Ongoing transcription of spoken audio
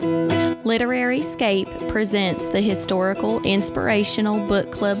LiteraryScape presents the historical, inspirational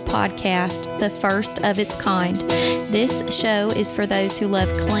book club podcast, the first of its kind. This show is for those who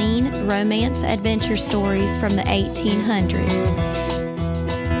love clean, romance adventure stories from the 1800s.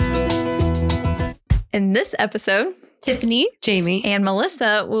 In this episode, Tiffany, Jamie, and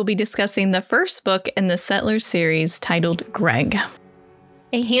Melissa will be discussing the first book in the Settlers series titled Greg.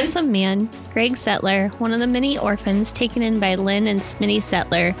 A handsome man, Greg Settler, one of the many orphans taken in by Lynn and Smitty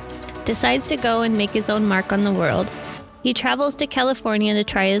Settler, decides to go and make his own mark on the world. He travels to California to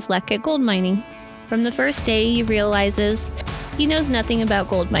try his luck at gold mining. From the first day, he realizes he knows nothing about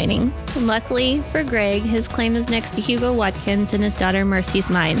gold mining. Luckily for Greg, his claim is next to Hugo Watkins and his daughter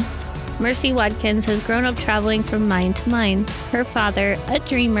Mercy's mine. Mercy Watkins has grown up traveling from mine to mine. Her father, a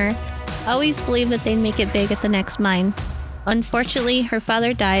dreamer, always believed that they'd make it big at the next mine. Unfortunately, her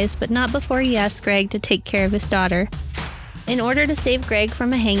father dies, but not before he asks Greg to take care of his daughter. In order to save Greg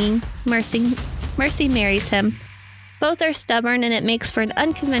from a hanging, Mercy marries him. Both are stubborn, and it makes for an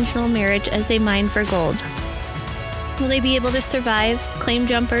unconventional marriage as they mine for gold. Will they be able to survive claim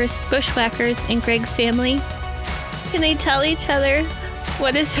jumpers, bushwhackers, and Greg's family? Can they tell each other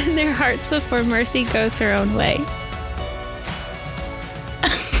what is in their hearts before Mercy goes her own way?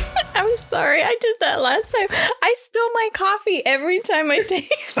 I'm sorry, I did that last time. I spill my coffee every time I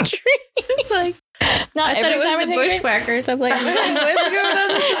take a drink. Not I thought it was the bushwhackers. I'm like, what's going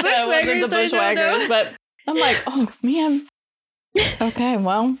on with the bushwhackers? No, it wasn't the bushwhackers, but I'm like, oh man. Okay,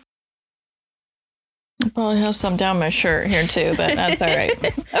 well, I probably have some down my shirt here too, but that's all right.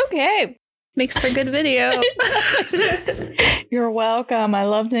 Okay. Makes for good video. You're welcome. I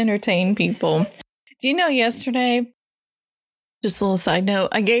love to entertain people. Do you know yesterday, just a little side note,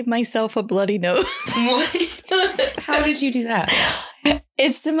 I gave myself a bloody nose. What? How did you do that?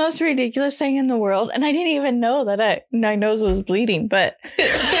 It's the most ridiculous thing in the world. And I didn't even know that my nose was bleeding. But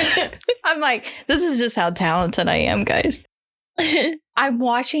I'm like, this is just how talented I am, guys. I'm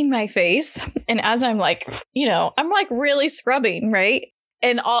washing my face. And as I'm like, I'm like really scrubbing, right?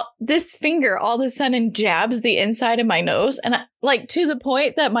 And this finger all of a sudden jabs the inside of my nose. And to the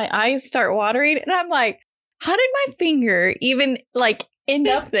point that my eyes start watering. And I'm like, how did my finger even end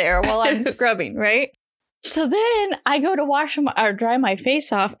up there while I'm scrubbing, right? So then I go to wash or dry my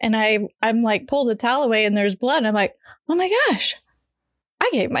face off, and I'm like, pull the towel away, and there's blood. And I'm like, oh my gosh, I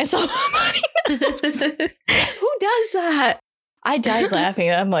gave myself a bloody nose. Who does that? I died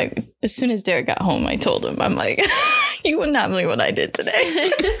laughing. I'm like, as soon as Derek got home, I told him, I'm like, you would not believe what I did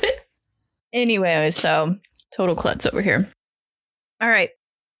today. Anyway, so total klutz over here. All right.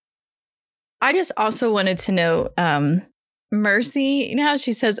 I just also wanted to know, Mercy, you know how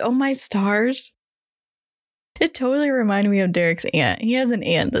she says, oh, my stars? It totally reminded me of Derek's aunt. He has an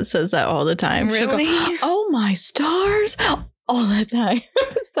aunt that says that all the time. Really? Go, oh, my stars? All the time.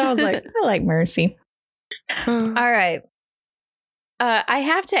 So I was like, I like Mercy. All right. I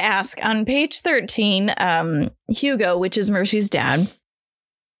have to ask, on page 13, Hugo, which is Mercy's dad,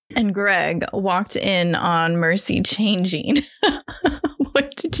 and Greg walked in on Mercy changing.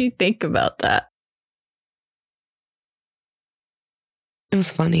 What did you think about that? It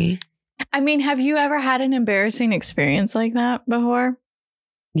was funny. I mean, have you ever had an embarrassing experience like that before?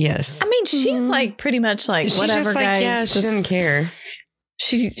 Yes. I mean, she's pretty much she's whatever, just guys. Yeah, she doesn't care.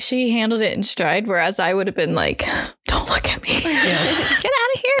 She handled it in stride, whereas I would have been like, don't look at me. Yes. Get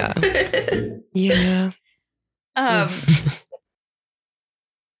out of here. Yeah.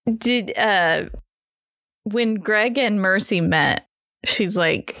 When Greg and Mercy met, she's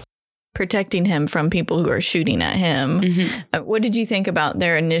like protecting him from people who are shooting at him. Mm-hmm. What did you think about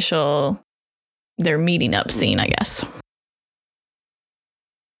their meeting up scene, I guess?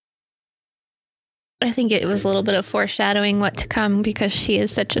 I think it was a little bit of foreshadowing what to come, because she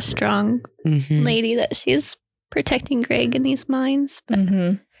is such a strong lady that she's protecting Greg in these mines. But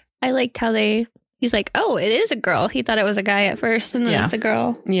I liked how he's like, oh, it is a girl. He thought it was a guy at first, and then it's a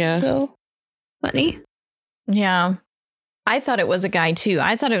girl. Yeah. So funny. Yeah. I thought it was a guy too.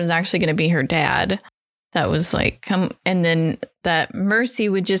 I thought it was actually going to be her dad. That was like, and then that Mercy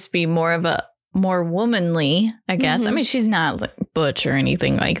would just be more womanly, I guess. I mean, she's not butch or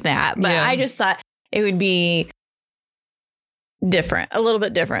anything like that, but I just thought it would be different, a little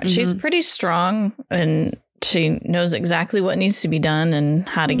bit different. She's pretty strong, and she knows exactly what needs to be done and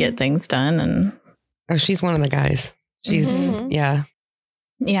how to get things done. And she's one of the guys. She's yeah.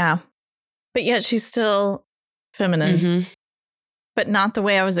 But yet she's still feminine, but not the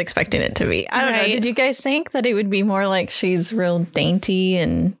way I was expecting it to be. I don't know. Did you guys think that it would be more like she's real dainty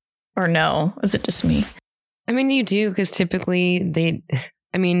or no? Is it just me? I mean, you do, because typically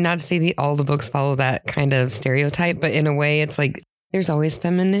not to say all the books follow that kind of stereotype, but in a way it's like there's always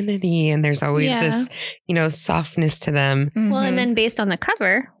femininity and there's always this, softness to them. Well, and then based on the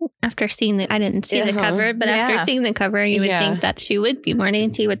cover, after seeing I didn't see the cover, but after seeing the cover, you would think that she would be more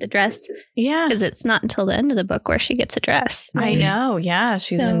dainty with the dress. Yeah. Because it's not until the end of the book where she gets a dress. Right? I know. Yeah.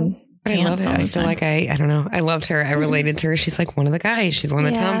 She's in But I love it. I feel like I don't know. I loved her. I related to her. She's like one of the guys. She's one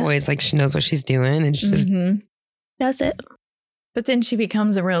of the tomboys. Like she knows what she's doing and she just does it. But then she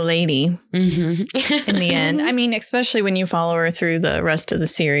becomes a real lady in the end. I mean, especially when you follow her through the rest of the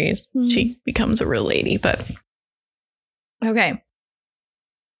series, she becomes a real lady. But okay.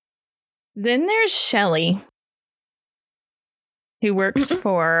 Then there's Shelley, who works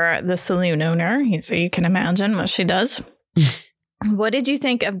for the saloon owner. So you can imagine what she does. What did you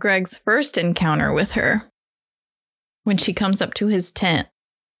think of Greg's first encounter with her when she comes up to his tent?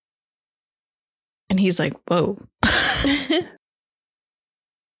 And he's like, whoa.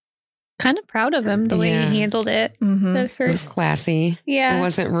 Kind of proud of him, the way he handled it. It was classy. Yeah. It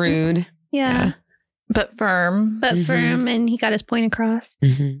wasn't rude. Yeah. But firm. Firm, and he got his point across.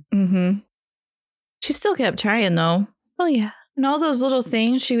 She still kept trying, though. Oh, yeah. And all those little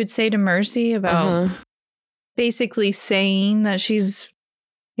things she would say to Mercy about basically saying that she's,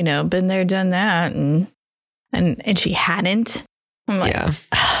 been there, done that, and she hadn't. I'm like,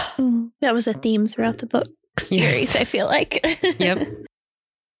 that was a theme throughout the book series, I feel like. Yep.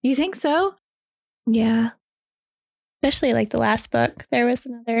 You think so? Yeah. Especially like the last book. There was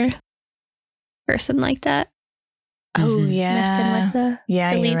another person like that. Oh, yeah. Messing with the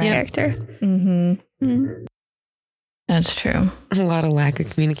lead character. That's true. A lot of lack of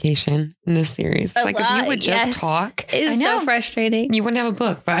communication in this series. It's if you would just talk. It's so frustrating. You wouldn't have a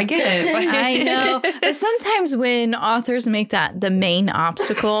book, but I get it. I know. But sometimes when authors make that the main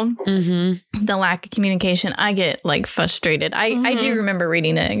obstacle, the lack of communication, I get frustrated. I do remember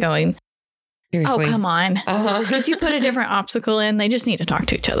reading it and going, seriously? Oh, come on. Could you put a different obstacle in? They just need to talk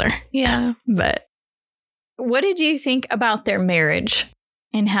to each other. Yeah. But what did you think about their marriage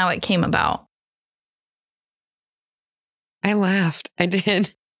and how it came about? I laughed. I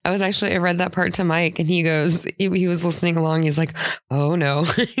did. I read that part to Mike and he goes, he was listening along. He's like, oh no.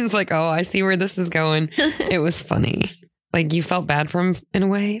 He's like, oh, I see where this is going. It was funny. Like you felt bad for him in a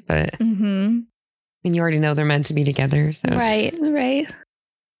way, but I mean, you already know they're meant to be together. So right.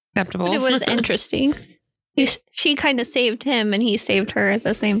 Acceptable. But it was interesting. She kind of saved him and he saved her at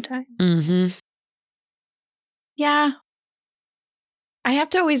the same time. Yeah. I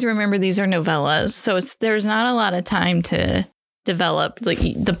have to always remember these are novellas, so there's not a lot of time to develop. Like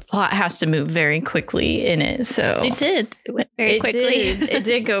the plot has to move very quickly in it. So it did. It went very quickly. It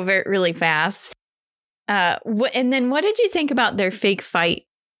did go really fast. And then what did you think about their fake fight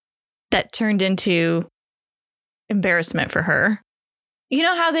that turned into embarrassment for her? You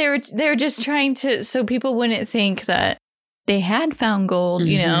know how they were just trying to, so people wouldn't think that they had found gold.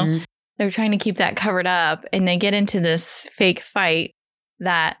 They're trying to keep that covered up, and they get into this fake fight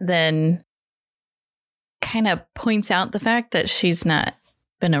that then kind of points out the fact that she's not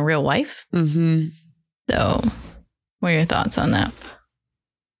been a real wife. So what are your thoughts on that?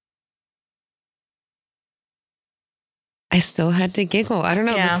 I still had to giggle. I don't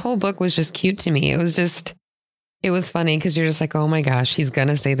know. This whole book was just cute to me. It was funny because you're just like, oh my gosh, he's going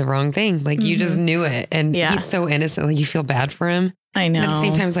to say the wrong thing. Like you just knew it. And he's so innocent. Like you feel bad for him. I know. But at the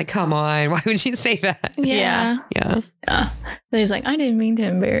same time, it's like, come on, why would you say that? Yeah. He's like, I didn't mean to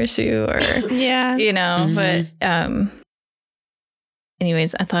embarrass you, or but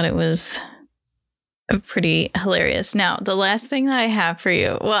anyways, I thought it was pretty hilarious. Now, the last thing that I have for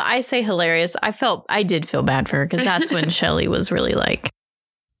you, well, I say hilarious. I did feel bad for her because that's when Shelley was really like,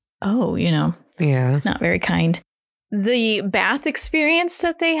 oh, not very kind. The bath experience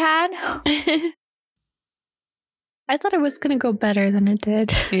that they had. I thought it was going to go better than it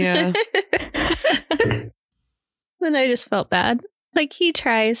did. Yeah. Then I just felt bad. Like he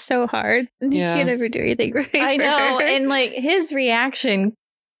tries so hard and he can't ever do anything right. I know. Her. And like his reaction.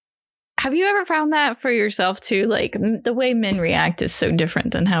 Have you ever found that for yourself too? Like the way men react is so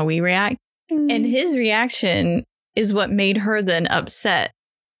different than how we react. And his reaction is what made her then upset.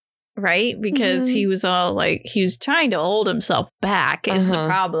 Right? Because he was all like, he was trying to hold himself back is the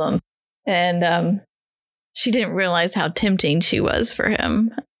problem. And, she didn't realize how tempting she was for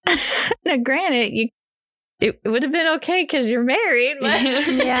him. Now, granted, it would have been okay because you're married.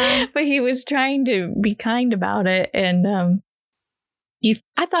 But, but he was trying to be kind about it. And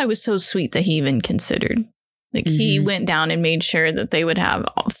I thought it was so sweet that he even considered. Like he went down and made sure that they would have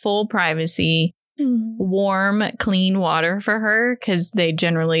full privacy, warm, clean water for her because they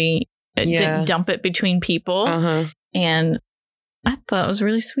generally didn't dump it between people. And I thought it was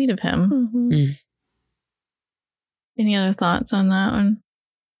really sweet of him. Any other thoughts on that one?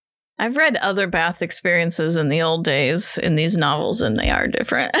 I've read other bath experiences in the old days in these novels, and they are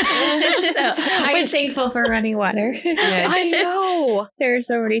different. I'm thankful for running water. Yes. I know. There are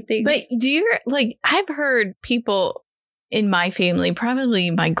so many things. But I've heard people in my family,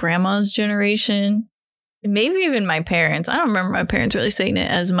 probably my grandma's generation, maybe even my parents. I don't remember my parents really saying it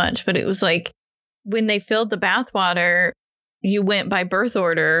as much, but it was like when they filled the bath water, you went by birth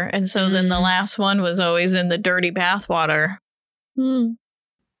order. And so then the last one was always in the dirty bath water.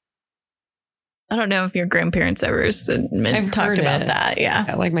 I don't know if your grandparents ever talked about that.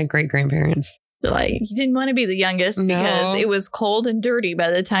 Yeah. Like my great-grandparents. Like, you didn't want to be the youngest because it was cold and dirty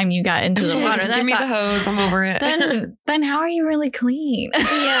by the time you got into the water. Give me the hose. I'm over it. Ben, how are you really clean?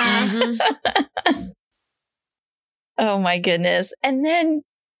 Yeah. Oh, my goodness. And then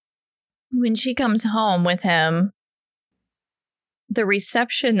when she comes home with him, the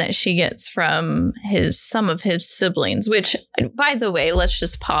reception that she gets from some of his siblings, which, by the way, let's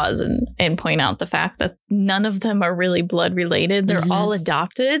just pause and point out the fact that none of them are really blood related. They're all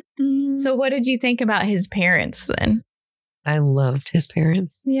adopted. So what did you think about his parents then? I loved his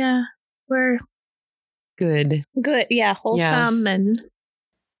parents. Yeah. We're good. Yeah. Wholesome.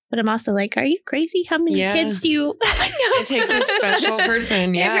 But I'm also like, are you crazy? How many kids do you? It takes a special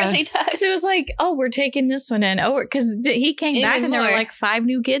person. Yeah. It really does. So it was like, oh, we're taking this one in. Oh, because he came back and there were like 5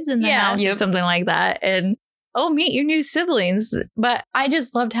 new kids in the house or something like that. And meet your new siblings. But I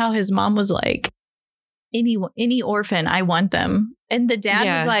just loved how his mom was like, any orphan, I want them. And the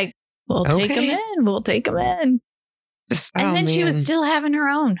dad was like, we'll take them in. We'll take them in. And then she was still having her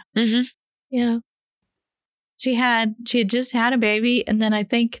own. Yeah. She had just had a baby, and then I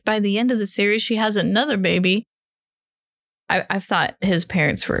think by the end of the series, she has another baby. I thought his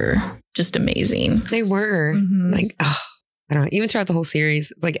parents were just amazing. They were like, I don't know. Even throughout the whole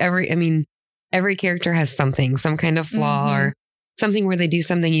series, it's like every character has something, some kind of flaw or something where they do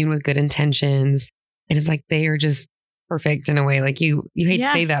something even with good intentions, and it's like they are just perfect in a way. Like you hate to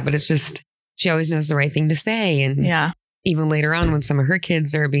say that, but it's just she always knows the right thing to say, and even later on when some of her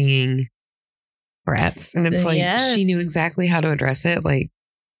kids are being brats, and it's like she knew exactly how to address it. Like,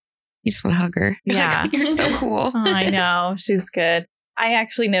 you just want to hug her. Yeah. Like, you're so cool. Oh, I know. She's good. I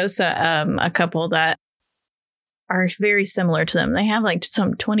actually know a couple that are very similar to them. They have like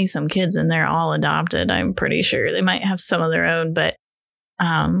some 20-some kids and they're all adopted. I'm pretty sure they might have some of their own, but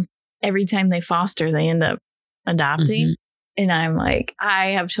every time they foster, they end up adopting. And I'm like, I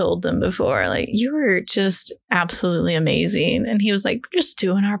have told them before, like, you were just absolutely amazing. And he was like, we're just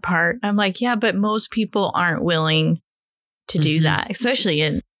doing our part. I'm like, yeah, but most people aren't willing to do that, especially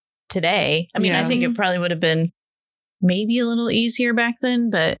in today. I mean, I think it probably would have been maybe a little easier back then,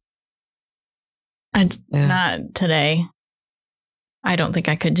 but not today. I don't think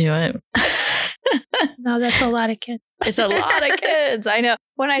I could do it. No, that's a lot of kids. It's a lot of kids. I know.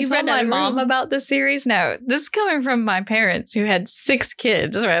 When I told my mom about the series, now this is coming from my parents who had 6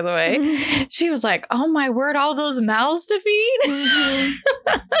 kids, by the way. She was like, oh my word, all those mouths to feed.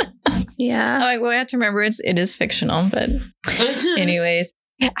 Yeah. I'm like, well, we have to remember it is fictional. But anyways,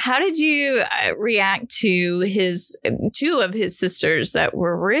 how did you react to 2 of his sisters that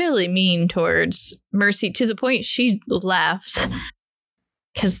were really mean towards Mercy to the point she left?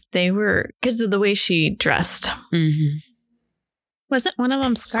 Because of the way she dressed. Wasn't one of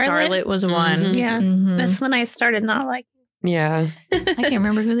them Scarlet? Scarlet was one. Yeah. That's when I started not liking. Yeah. I can't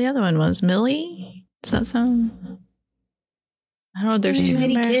remember who the other one was. Millie? Does that sound? I don't know. There's too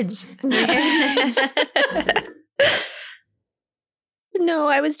many kids. No,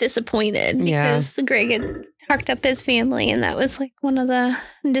 I was disappointed because Greg had talked up his family, and that was like one of the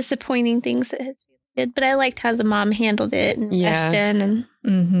disappointing things that his family did. But I liked how the mom handled it and Ashton,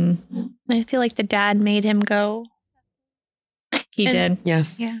 and I feel like the dad made him go. He did. Yeah.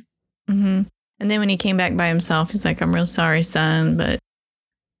 And then when he came back by himself, he's like, I'm real sorry, son.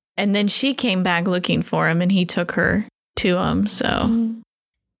 And then she came back looking for him, and he took her to him. So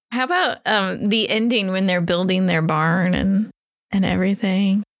how about the ending when they're building their barn and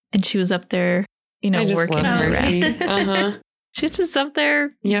everything? And she was up there, working on Mercy. She's just up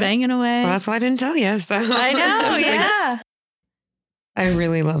there banging away. Well, that's why I didn't tell you. So I know. Yeah. I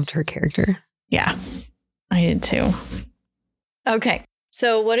really loved her character. Yeah, I did too. Okay.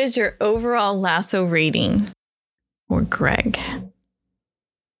 So what is your overall lasso rating for Greg?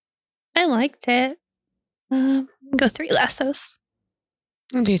 I liked it. Go 3 lassos.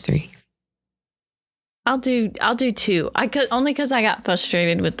 I'll do 3. I'll do 2. I could only because I got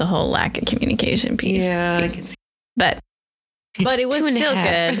frustrated with the whole lack of communication piece. Yeah. But it was still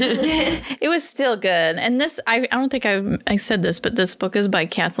good. It was still good. And this, I don't think I said this, but this book is by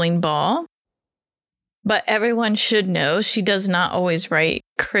Kathleen Ball. But everyone should know she does not always write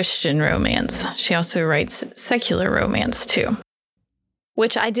Christian romance. She also writes secular romance too,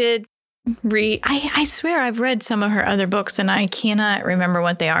 which I did read. I swear I've read some of her other books and I cannot remember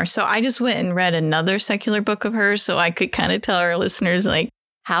what they are. So I just went and read another secular book of hers so I could kind of tell our listeners, like,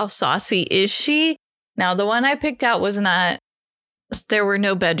 how saucy is she? Now, the one I picked out was not, there were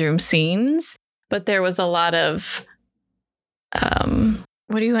no bedroom scenes, but there was a lot of,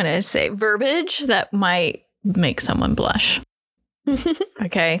 what do you want to say? Verbiage that might make someone blush.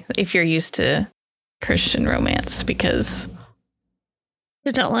 Okay. If you're used to Christian romance, because.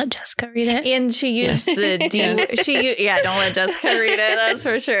 Don't let Jessica read it. And she used the D. Don't let Jessica read it. That's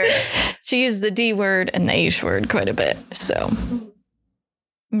for sure. She used the D word and the H word quite a bit. So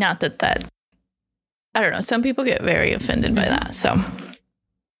not that, I don't know. Some people get very offended by that. So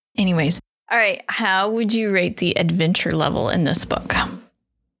anyways. All right. How would you rate the adventure level in this book?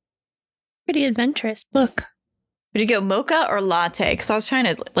 Pretty adventurous book. Would you go mocha or latte? Because I was trying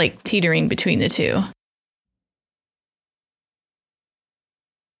to like teetering between the two.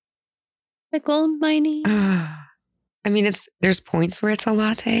 The gold mining. I mean, there's points where it's a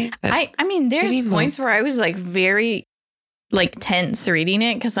latte. I mean, there's points where I was like very like tense reading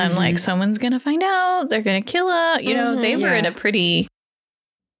it because I'm like, someone's gonna find out, they're gonna kill her. You know, they were in a pretty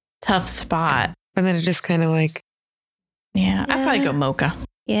tough spot. And then it just kind of like, I'd probably go mocha.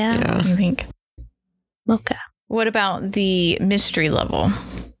 Yeah. What do you think? Mocha. What about the mystery level?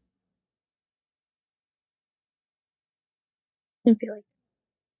 I feel like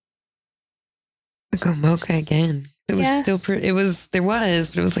I'd go mocha again. It was still, but it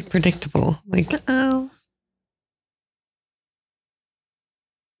was like predictable. Like,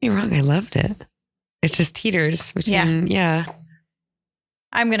 you're wrong. I loved it. It's just teeters between,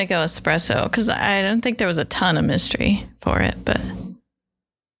 I'm going to go espresso because I don't think there was a ton of mystery for it, but.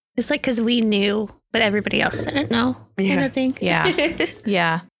 It's like because we knew, but everybody else didn't know. Kind of thing. Yeah.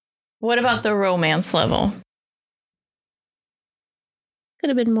 Yeah. What about the romance level? Could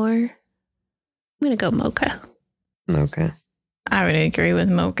have been more. I'm going to go mocha. Mocha. I would agree with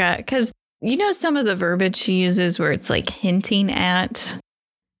mocha because, you know, some of the verbiage she uses where it's like hinting at.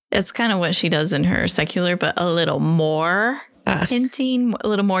 It's kind of what she does in her secular, but a little more hinting, a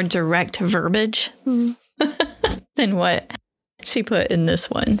little more direct verbiage than what she put in this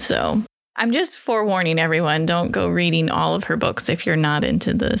one. So I'm just forewarning everyone, don't go reading all of her books if you're not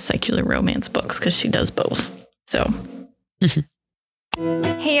into the secular romance books, because she does both. So.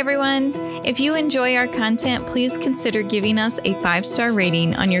 Hey everyone, if you enjoy our content, please consider giving us a 5-star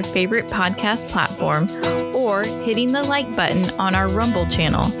rating on your favorite podcast platform or hitting the like button on our Rumble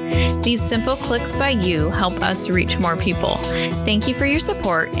channel. These simple clicks by you help us reach more people. Thank you for your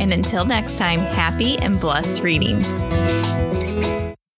support, and until next time, happy and blessed reading.